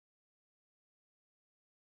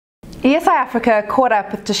ESI Africa caught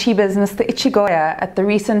up with Toshiba's Mr. Echigoya at the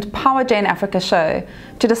recent Power Gen Africa show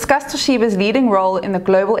to discuss Toshiba's leading role in the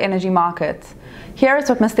global energy market. Here is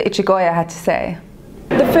what Mr. Echigoya had to say.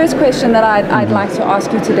 The first question that I'd like to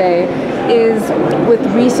ask you today is, with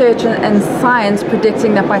research and science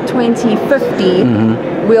predicting that by 2050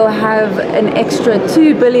 we'll have an extra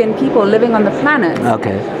 2 billion people living on the planet.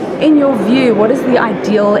 Okay. In your view, what does the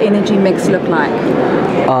ideal energy mix look like?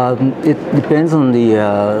 It depends on the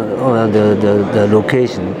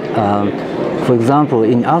location. For example,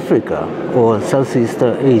 in Africa or Southeast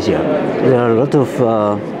Asia, there are a lot of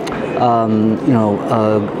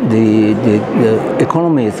the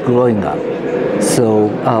economy is growing up. So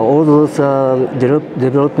all those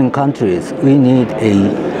developing countries, we need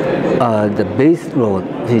the base load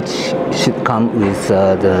which should come with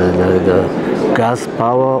the gas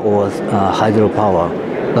power or hydropower.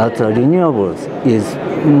 But renewables is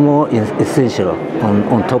more essential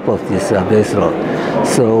on top of this base load.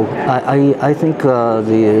 So I think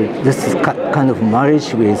this is kind of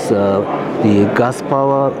marriage with the gas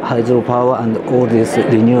power, hydropower, and all these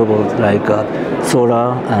renewables like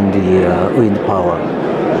solar and the wind power.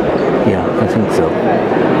 Yeah, I think so.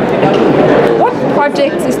 What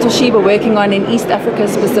projects is Toshiba working on in East Africa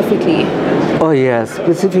specifically? Oh yes,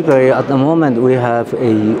 specifically at the moment we have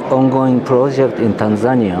an ongoing project in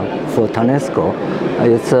Tanzania for TANESCO.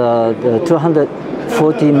 It's a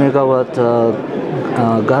 240 megawatt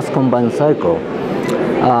gas combined cycle.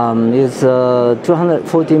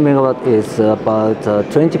 240 megawatt is about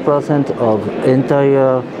 20% of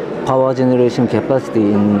entire power generation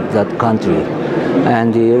capacity in that country.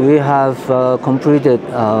 And we have completed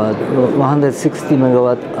 160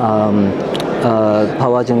 megawatt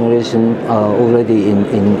power generation already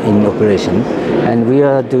in operation, and we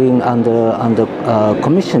are doing under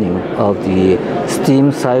commissioning of the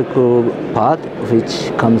steam cycle part,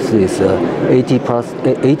 which comes with 80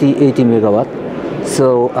 megawatt.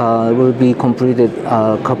 So will be completed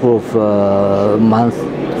a couple of months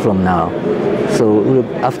from now. So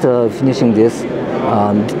after finishing this,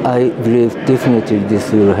 I believe definitely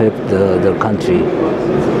this will help the country.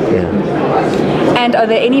 Yeah. And are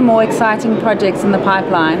there any more exciting projects in the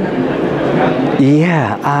pipeline?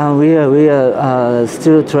 Yeah, we are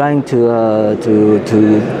still trying to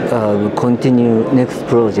continue next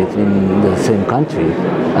project in the same country,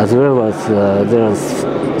 as well as there are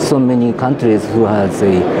so many countries who have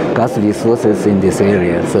gas resources in this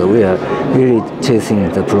area. So we are really chasing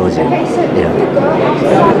the project. Yeah.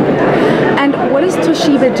 And what is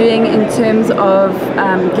Toshiba doing in terms of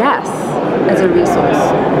gas as a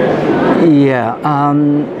resource? Yeah,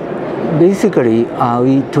 basically,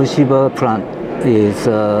 Toshiba plant is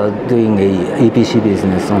doing a EPC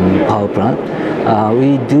business on power plant.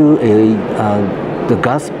 We do the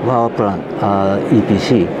gas power plant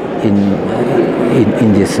EPC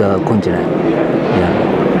in this continent. Yeah.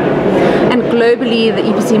 And globally, the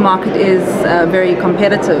EPC market is very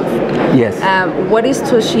competitive. Yes. What is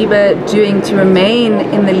Toshiba doing to remain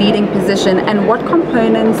in the leading position, and what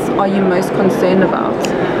components are you most concerned about?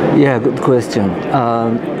 Yeah, good question.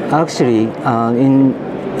 Actually,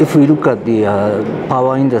 if we look at the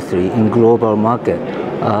power industry in global market,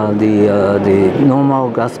 the normal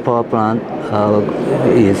gas power plant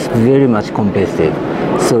is very much competitive.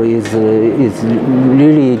 So it's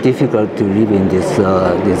really difficult to live in this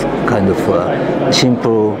kind of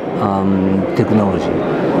simple technology.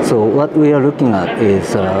 So what we are looking at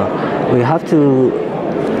is we have to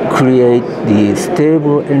create the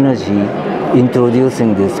stable energy,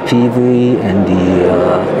 introducing this PV and the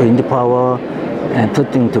wind power, and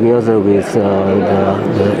putting together with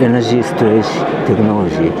the energy storage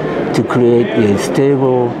technology to create a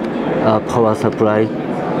stable power supply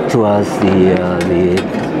towards the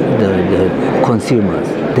consumers'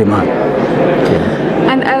 demand.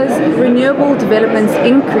 Yeah. And as renewable developments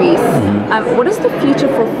increase, what is the future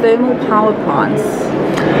for thermal power plants?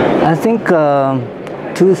 I think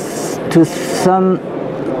to some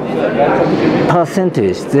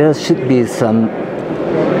percentage there should be some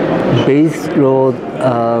base load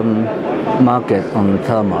market on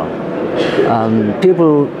thermal.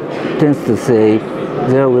 People tend to say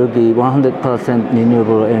there will be 100%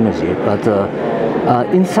 renewable energy, but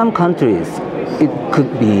in some countries it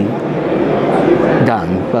could be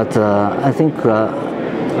done. But I think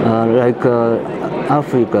like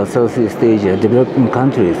Africa, Southeast Asia, developing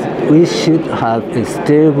countries, we should have a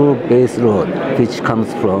stable base load which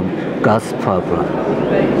comes from gas power plant.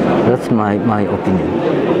 That's my opinion.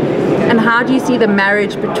 And how do you see the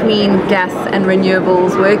marriage between gas and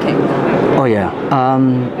renewables working? Oh yeah.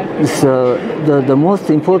 So the most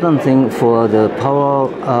important thing for the power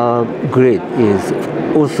grid is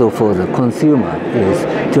also for the consumer is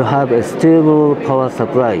to have a stable power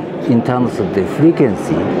supply in terms of the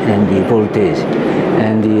frequency and the voltage.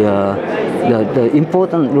 And the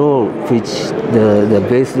important role which the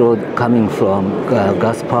base load coming from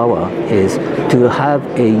gas power is to have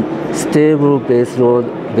a stable base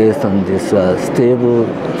load based on this stable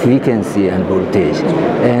frequency and voltage.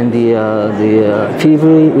 And the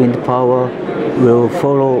PV wind power will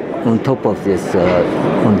follow on top of this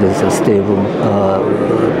on this stable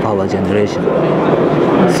power generation.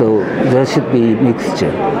 So there should be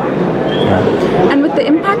mixture. Yeah. And with the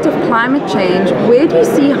impact of climate change, where do you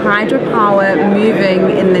see hydropower moving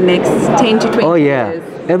in the next 10 to 20 years? Oh yeah,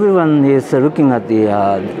 years? Everyone is looking at the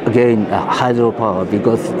again hydropower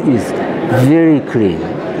because it's very clean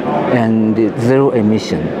and zero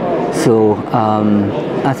emission. So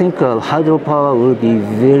I think hydropower will be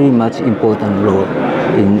very much important role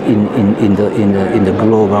in the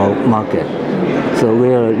global market. So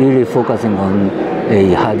we are really focusing on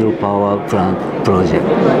a hydropower plant project.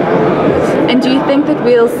 Yes. And do you think that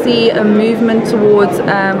we'll see a movement towards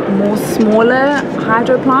more smaller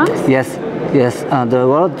hydro plants? Yes. Yes, the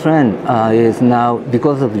world trend is now,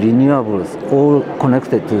 because of renewables, all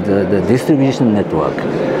connected to the distribution network.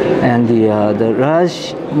 And the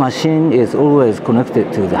large machine is always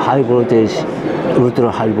connected to the high voltage,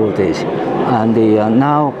 ultra high voltage. And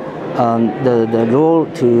now the role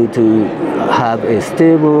to have a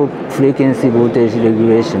stable frequency voltage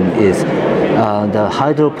regulation is the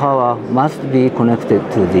hydropower must be connected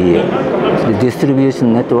to the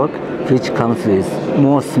distribution network, which comes with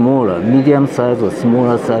more smaller, medium size or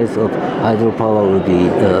smaller size of hydropower will be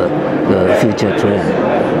the future trend.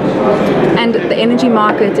 And the energy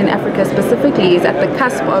market in Africa specifically is at the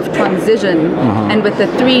cusp of transition, and with the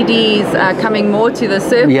 3Ds coming more to the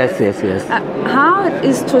surface. Yes. How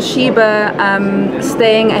is Toshiba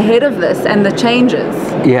staying ahead of this and the changes?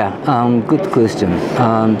 Yeah, good question.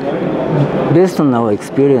 Based on our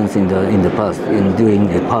experience in the past in doing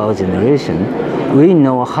the power generation, we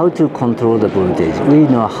know how to control the voltage. We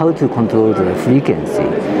know how to control the frequency.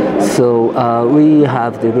 So we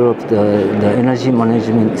have developed the energy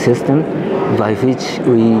management system by which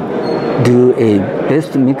we do a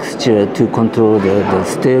best mixture to control the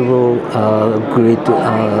stable grid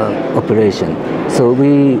operation. So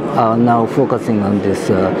we are now focusing on this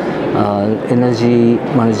energy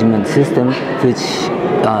management system, which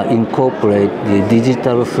incorporate the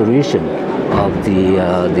digital solution of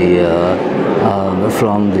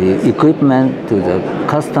from the equipment to the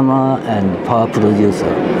customer and power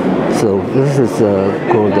producer. So this is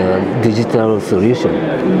called a digital solution.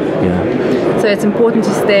 Yeah. So it's important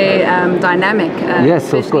to stay dynamic,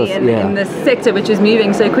 yes, of course, in this sector which is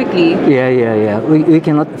moving so quickly. Yeah. We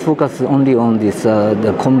cannot focus only on this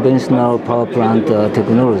the conventional power plant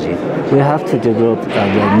technology. We have to develop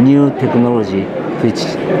the new technology which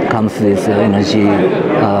comes with energy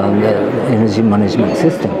management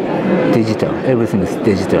system. Digital. Everything is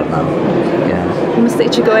digital now. Yeah. Mr.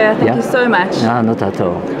 Echigoya, thank you so much. No, not at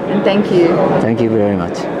all. And thank you. Thank you very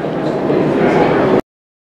much.